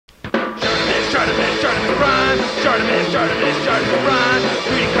ShartimusPrime, ShartimusPrime.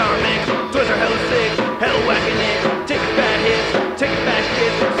 Reading comics, toys are hella sick, hella whacking it, taking bad hits, taking bad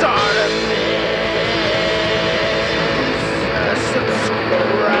shit.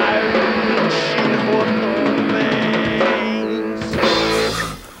 Subscribe.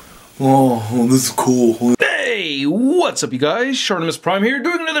 Oh, this is cool. Hey, what's up you guys? ShartimusPrime here,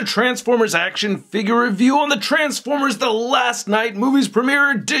 doing another Transformers action figure review on the Transformers The Last Night Movies Premiere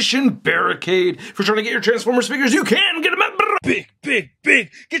Edition Barricade. If you're trying to get your Transformers figures, you can get them at Big.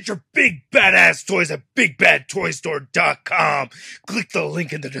 Get your big badass toys at BigBadToyStore.com. Click the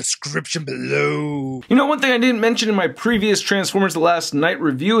link in the description below. You know, one thing I didn't mention in my previous Transformers The Last Night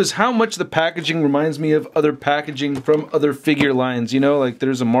review is how much the packaging reminds me of other packaging from other figure lines. You know, like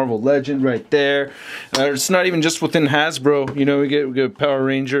there's a Marvel Legend right there. It's not even just within Hasbro. You know, we get a Power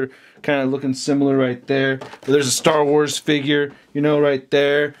Ranger kind of looking similar right there. There's a Star Wars figure, you know, right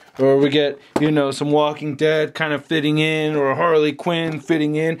there. Or we get, you know, some Walking Dead kind of fitting in, or a Harley Quinn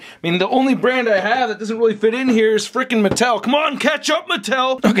fitting in. I mean, the only brand I have that doesn't really fit in here is frickin' Mattel. Come on, catch up,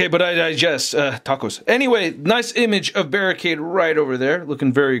 Mattel! Okay, but I digest. Tacos. Anyway, nice image of Barricade right over there.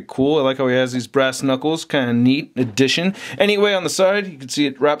 Looking very cool. I like how he has these brass knuckles. Kind of neat addition. Anyway, on the side, you can see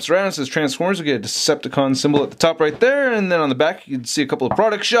it wraps around. It says Transformers. We get a Decepticon symbol at the top right there. And then on the back, you can see a couple of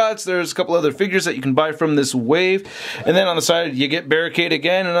product shots. There's a couple other figures that you can buy from this wave. And then on the side, you get Barricade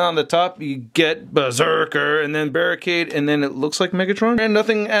again. And on the top, you get Berserker, and then Barricade, and then it looks like Megatron, and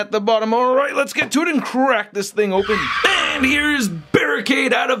nothing at the bottom. Alright, let's get to it and crack this thing open. And here's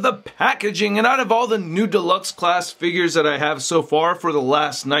Barricade out of the packaging, and out of all the new Deluxe class figures that I have so far for the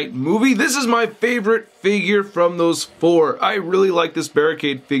Last Night movie, this is my favorite figure from those four. I really like this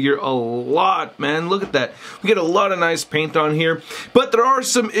Barricade figure a lot, man. Look at that. We get a lot of nice paint on here, but there are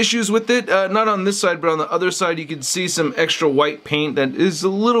some issues with it. Not on this side, but on the other side, you can see some extra white paint that is a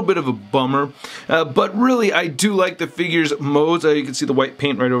little bit of a bummer. But really, I do like the figure's modes. You can see the white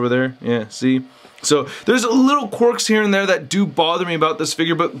paint right over there. Yeah, see? So there's little quirks here and there that do bother me about this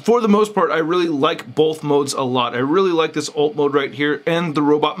figure, but for the most part, I really like both modes a lot. I really like this alt mode right here, and the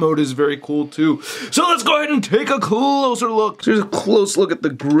robot mode is very cool too. So let's go ahead and take a closer look. So here's a close look at the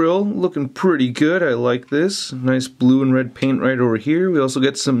grille, looking pretty good. I like this. Nice blue and red paint right over here. We also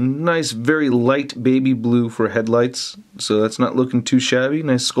get some nice, very light baby blue for headlights, so that's not looking too shabby.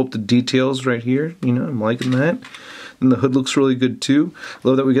 Nice sculpted details right here. You know, I'm liking that. And the hood looks really good too.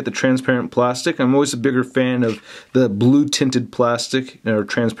 Love that we get the transparent plastic. I'm always a bigger fan of the blue tinted plastic, or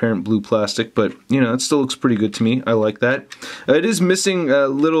transparent blue plastic, but you know, it still looks pretty good to me. I like that. It is missing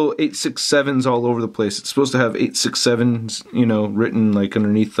little 867s all over the place. It's supposed to have 867s, you know, written like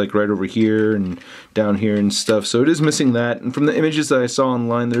underneath, like right over here and down here and stuff. So it is missing that. And from the images that I saw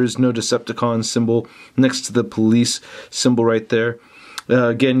online, there is no Decepticon symbol next to the police symbol right there.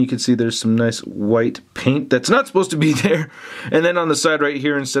 Again, you can see there's some nice white paint that's not supposed to be there. And then on the side right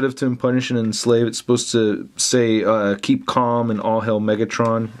here, instead of to punish and enslave, it's supposed to say keep calm and all hail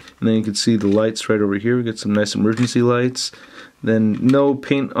Megatron. And then you can see the lights right over here. We get some nice emergency lights. Then no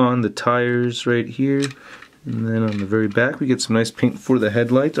paint on the tires right here. And then on the very back, we get some nice paint for the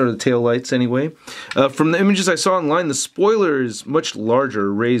headlights, or the tail lights anyway. From the images I saw online, the spoiler is much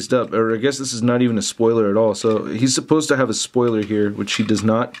larger, raised up, or I guess this is not even a spoiler at all. So he's supposed to have a spoiler here, which he does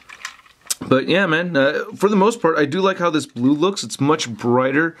not. But yeah, man, for the most part, I do like how this blue looks. It's much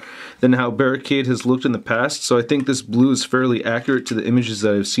brighter than how Barricade has looked in the past, so I think this blue is fairly accurate to the images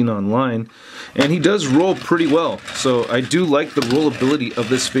that I've seen online. And he does roll pretty well, so I do like the rollability of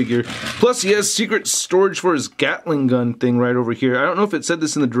this figure. Plus, he has secret storage for his Gatling gun thing right over here. I don't know if it said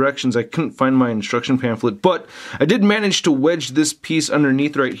this in the directions. I couldn't find my instruction pamphlet, but I did manage to wedge this piece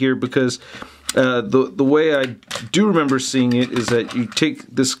underneath right here because the way I do remember seeing it is that you take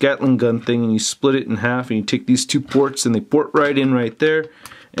this Gatling gun thing and you split it in half, and you take these two ports and they port right in right there,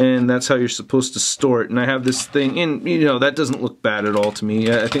 and that's how you're supposed to store it. And I have this thing, and you know, that doesn't look bad at all to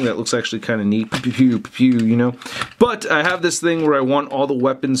me. I think that looks actually kind of neat, you know. But I have this thing where I want all the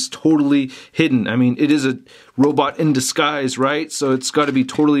weapons totally hidden. I mean, it is a robot in disguise, right? So it's got to be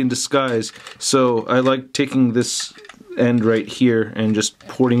totally in disguise. So I like taking this end right here and just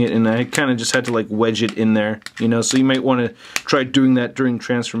porting it, and I kind of just had to like wedge it in there, you know, so you might want to try doing that during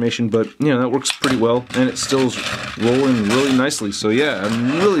transformation, but you know, that works pretty well, and it still's rolling really nicely. So yeah,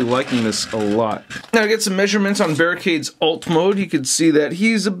 I'm really liking this a lot. Now I get some measurements on Barricade's alt mode. You can see that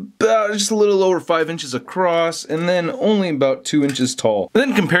he's about just a little over 5 inches across, and then only about 2 inches tall. And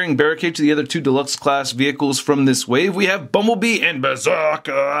then comparing Barricade to the other two Deluxe class vehicles from this wave, we have Bumblebee and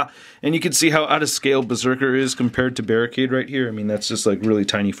Berserker, and you can see how out of scale Berserker is compared to Barricade. Barricade right here. I mean, that's just like really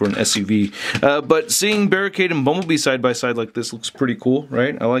tiny for an SUV. But seeing Barricade and Bumblebee side by side like this looks pretty cool,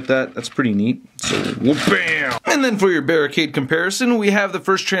 right? I like that. That's pretty neat. So, bam! And then for your Barricade comparison, we have the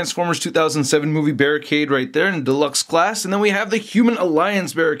first Transformers 2007 movie Barricade right there in Deluxe class, and then we have the Human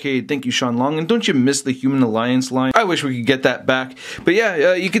Alliance Barricade. Thank you, Sean Long. And don't you miss the Human Alliance line? I wish we could get that back. But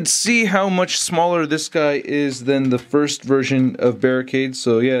yeah, you can see how much smaller this guy is than the first version of Barricade.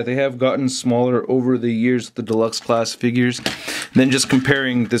 So yeah, they have gotten smaller over the years with the Deluxe class figures. And then just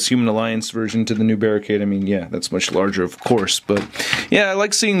comparing this Human Alliance version to the new Barricade, I mean, yeah, that's much larger, of course. But yeah, I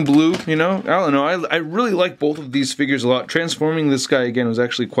like seeing blue, you know? I don't know, I really like both of these figures a lot. Transforming this guy again was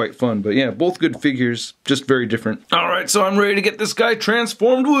actually quite fun. But yeah, both good figures, just very different. Alright, so I'm ready to get this guy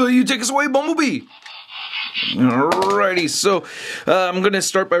transformed. Will you take us away, Bumblebee? Alrighty, so I'm going to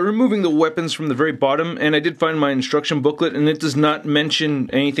start by removing the weapons from the very bottom, and I did find my instruction booklet, and it does not mention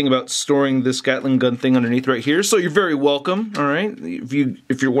anything about storing this Gatling gun thing underneath right here, so you're very welcome, alright?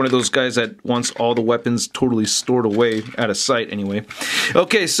 If you're one of those guys that wants all the weapons totally stored away out of sight anyway.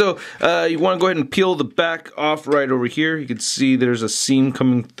 Okay, so you want to go ahead and peel the back off right over here. You can see there's a seam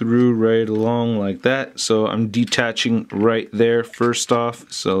coming through right along like that, so I'm detaching right there first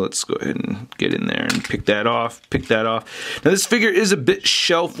off, so let's go ahead and get in there and pick that off. Now this figure is a bit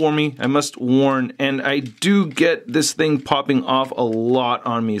shell for me, I must warn, and I do get this thing popping off a lot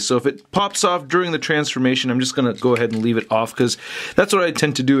on me. So if it pops off during the transformation, I'm just going to go ahead and leave it off because that's what I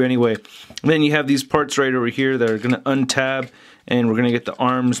tend to do anyway. And then you have these parts right over here that are going to untab, and we're going to get the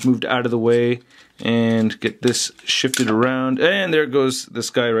arms moved out of the way and get this shifted around, and there goes this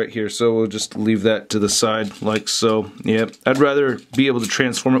guy right here, so we'll just leave that to the side like so. Yep, I'd rather be able to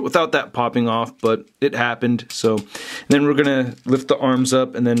transform it without that popping off, but it happened. So then we're gonna lift the arms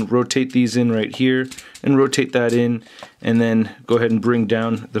up and then rotate these in right here and rotate that in, and then go ahead and bring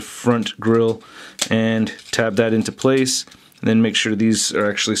down the front grille and tab that into place, and then make sure these are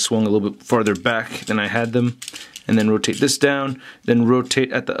actually swung a little bit farther back than I had them. And then rotate this down, then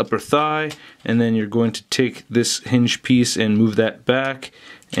rotate at the upper thigh, and then you're going to take this hinge piece and move that back,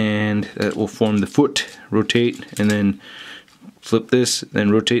 and that will form the foot. Rotate, and then flip this, then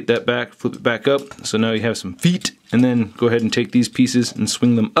rotate that back, flip it back up, so now you have some feet. And then go ahead and take these pieces and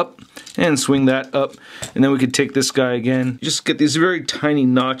swing them up, and swing that up, and then we could take this guy again. Just get these very tiny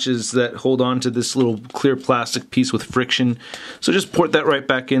notches that hold on to this little clear plastic piece with friction. So just port that right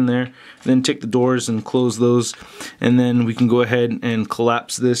back in there, and then take the doors and close those, and then we can go ahead and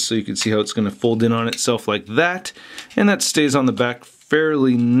collapse this so you can see how it's going to fold in on itself like that, and that stays on the back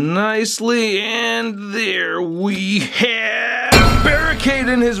fairly nicely, and there we have Barricade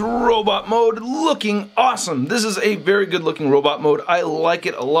in his robot mode, looking awesome. This is a very good looking robot mode. I like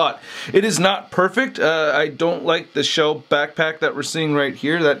it a lot. It is not perfect. I don't like the shell backpack that we're seeing right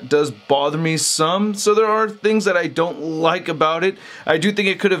here. That does bother me some, so there are things that I don't like about it. I do think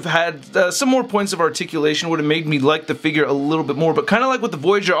it could have had some more points of articulation, would have made me like the figure a little bit more, but kind of like with the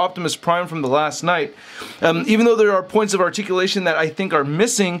Voyager Optimus Prime from the last night, even though there are points of articulation that I think are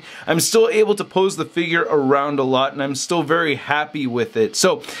missing, I'm still able to pose the figure around a lot, and I'm still very happy with it.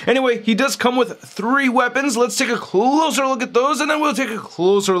 So anyway, he does come with 3 weapons. Let's take a closer look at those, and then we'll take a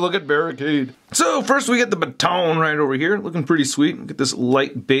closer look at Barricade. So first we get the baton right over here, looking pretty sweet. Get this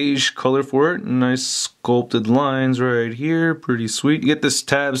light beige color for it. Nice sculpted lines right here, pretty sweet. You get this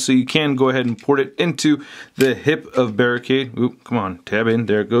tab so you can go ahead and port it into the hip of Barricade. Oop, come on, tab in,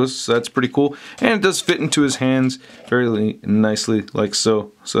 there it goes. So that's pretty cool. And it does fit into his hands fairly nicely like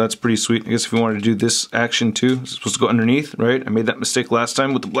so. So that's pretty sweet. I guess if you wanted to do this action too, it's supposed to go underneath, right? I made that mistake last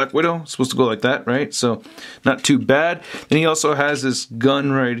time with the Black Widow. It's supposed to go like that, right? So not too bad. Then he also has this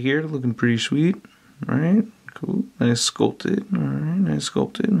gun right here, looking pretty sweet, right? Cool, nice sculpted, alright, nice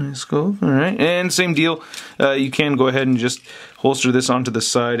sculpted, nice sculpt, alright, and same deal, you can go ahead and just holster this onto the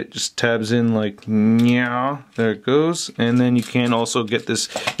side. It just tabs in like, yeah, there it goes, and then you can also get this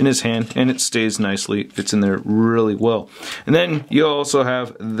in his hand, and it stays nicely, it fits in there really well. And then you also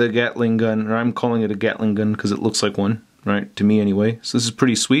have the Gatling gun, or I'm calling it a Gatling gun because it looks like one. Right, to me anyway. So this is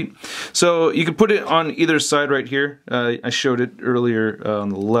pretty sweet. So you can put it on either side right here. I showed it earlier on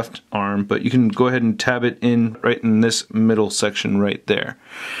the left arm, but you can go ahead and tab it in right in this middle section right there.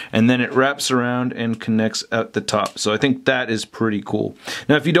 And then it wraps around and connects at the top. So I think that is pretty cool.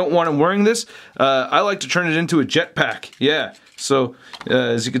 Now if you don't want him wearing this, I like to turn it into a jetpack. Yeah. So,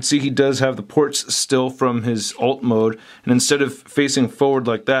 as you can see, he does have the ports still from his alt mode, and instead of facing forward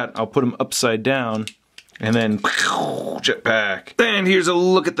like that, I'll put him upside down, And then jetpack. And here's a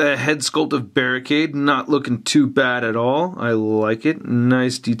look at the head sculpt of Barricade. Not looking too bad at all. I like it.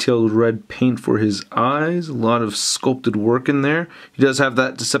 Nice detailed red paint for his eyes. A lot of sculpted work in there. He does have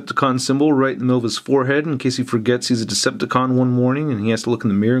that Decepticon symbol right in the middle of his forehead in case he forgets he's a Decepticon one morning and he has to look in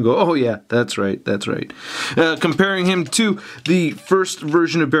the mirror and go, oh yeah, that's right, that's right. Comparing him to the first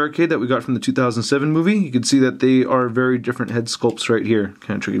version of Barricade that we got from the 2007 movie, you can see that they are very different head sculpts right here.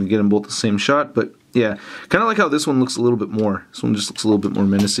 Kind of tricky to get them both the same shot, but yeah, kind of like how this one looks a little bit more. This one just looks a little bit more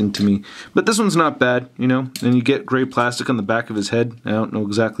menacing to me. But this one's not bad, you know. And you get gray plastic on the back of his head. I don't know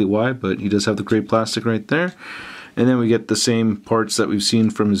exactly why, but he does have the gray plastic right there. And then we get the same parts that we've seen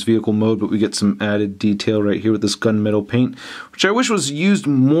from his vehicle mode, but we get some added detail right here with this gunmetal paint, which I wish was used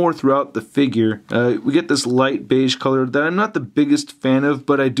more throughout the figure. We get this light beige color that I'm not the biggest fan of,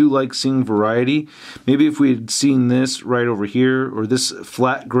 but I do like seeing variety. Maybe if we had seen this right over here, or this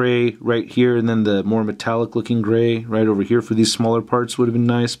flat gray right here, and then the more metallic looking gray right over here for these smaller parts would have been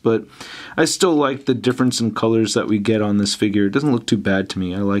nice, but I still like the difference in colors that we get on this figure. It doesn't look too bad to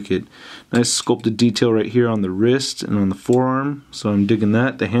me. I like it. Nice sculpted detail right here on the wrist and on the forearm, so I'm digging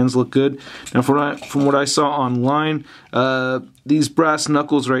that. The hands look good. Now from what I saw online, these brass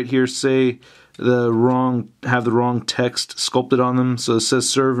knuckles right here say have the wrong text sculpted on them, so it says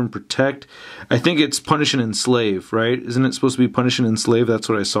serve and protect. I think it's punish and enslave, right? Isn't it supposed to be punish and enslave? That's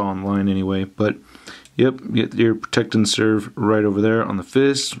what I saw online anyway, but yep, you get your protect and serve right over there on the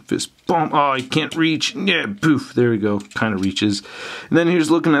fist. Fist bump. Oh, you can't reach. Yeah, poof. There we go. Kind of reaches. And then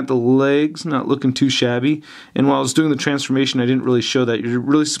here's looking at the legs. Not looking too shabby. And while I was doing the transformation, I didn't really show that. You're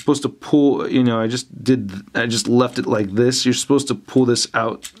really supposed to pull, you know, I just left it like this. You're supposed to pull this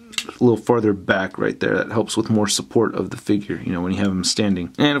out a little farther back right there. That helps with more support of the figure, you know, when you have him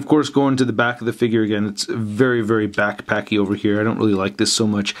standing. And of course, going to the back of the figure again, it's very, very backpacky over here. I don't really like this so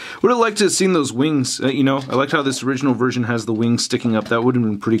much. Would have liked to have seen those wings, you know. I liked how this original version has the wings sticking up. That would have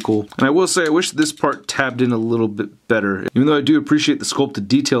been pretty cool. And I will say, I wish this part tabbed in a little bit better, even though I do appreciate the sculpted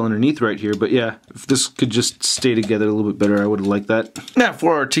detail underneath right here. But yeah, if this could just stay together a little bit better, I would have liked that. Now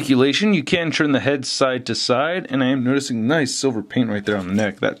for articulation, you can turn the head side to side, and I am noticing nice silver paint right there on the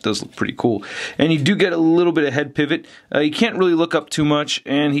neck. That does look pretty cool. And you do get a little bit of head pivot. You can't really look up too much,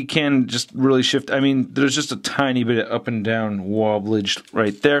 and he can just really shift. I mean, there's just a tiny bit of up and down wobblage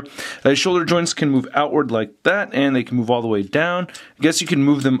right there. Shoulder joints can move outward like that, and they can move all the way down. I guess you can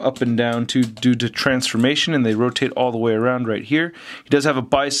move them up and down too due to transformation, and they rotate all the way around right here. He does have a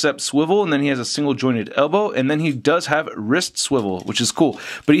bicep swivel, and then he has a single jointed elbow, and then he does have wrist swivel, which is cool.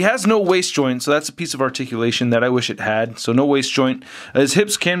 But he has no waist joint, so that's a piece of articulation that I wish it had. So no waist joint. His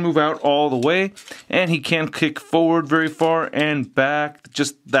hips can move out all the way, and he can kick forward very far and back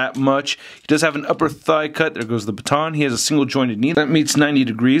just that much. He does have an upper thigh cut. There goes the baton. He has a single jointed knee that meets 90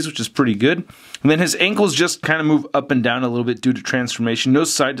 degrees, which is pretty good. And then his ankles just kind of move up and down a little bit due to transformation. No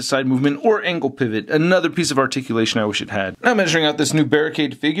side-to-side movement or ankle pivot. Another piece of articulation I wish it had. Now measuring out this new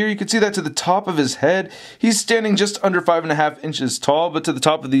Barricade figure, you can see that to the top of his head, he's standing just under 5.5 inches tall, but to the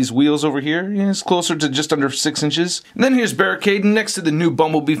top of these wheels over here, he's closer to just under 6 inches. And then here's Barricade next to the new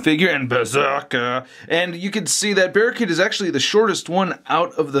Bumblebee figure and Pacifica. And you can see that Barricade is actually the shortest one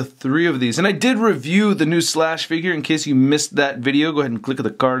out of the three of these. And I did review the new Slash figure in case you missed that video. Go ahead and click the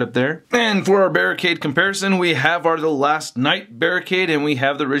card up there. And for our Barricade comparison, we have our The Last Night Barricade and we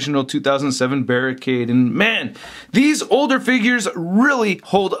have the original 2007 Barricade. And man, these older figures really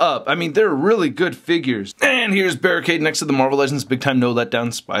hold up. I mean, they're really good figures. And here's Barricade next to the Marvel Legends Big Time No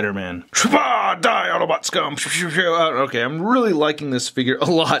Letdown Spider-Man. Die, Autobot scum. Okay, I'm really liking this figure a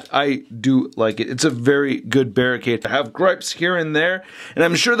lot. I do like it. It's a very good Barricade. I have gripes here and there, and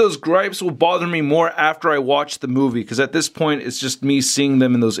I'm sure those gripes will bother me more after I watch the movie, because at this point, it's just me seeing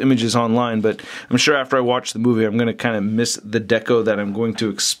them in those images online, but I'm sure after I watch the movie, I'm going to kind of miss the deco that I'm going to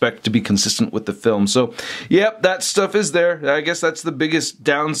expect to be consistent with the film. So, yep, that stuff is there. I guess that's the biggest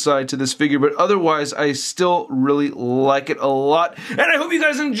downside to this figure, but otherwise, I still really like it a lot, and I hope you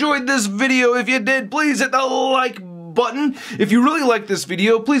guys enjoyed this video. If you did, please hit the like button. If you really like this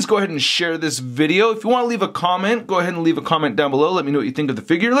video, please go ahead and share this video. If you want to leave a comment, go ahead and leave a comment down below. Let me know what you think of the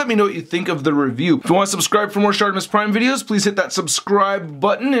figure. Let me know what you think of the review. If you want to subscribe for more ShartimusPrime videos, please hit that subscribe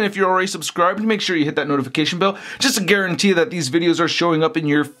button. And if you're already subscribed, make sure you hit that notification bell just to guarantee that these videos are showing up in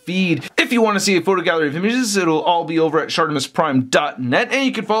your feed. If you want to see a photo gallery of images, it'll all be over at ShartimusPrime.net. And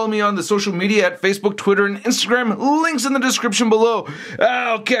you can follow me on the social media at Facebook, Twitter, and Instagram. Links in the description below.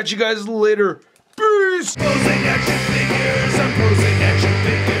 I'll catch you guys later. Peace! Posing action figures, I'm posing action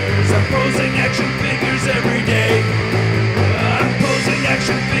figures, I'm posing action figures every day. I'm posing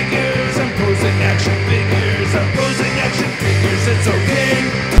action figures, I'm posing action figures, I'm posing action figures, it's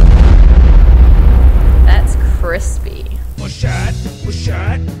okay.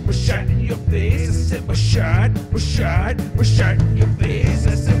 shart in your face.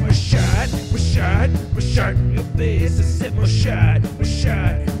 I said we're shart, we're shart, we're shart.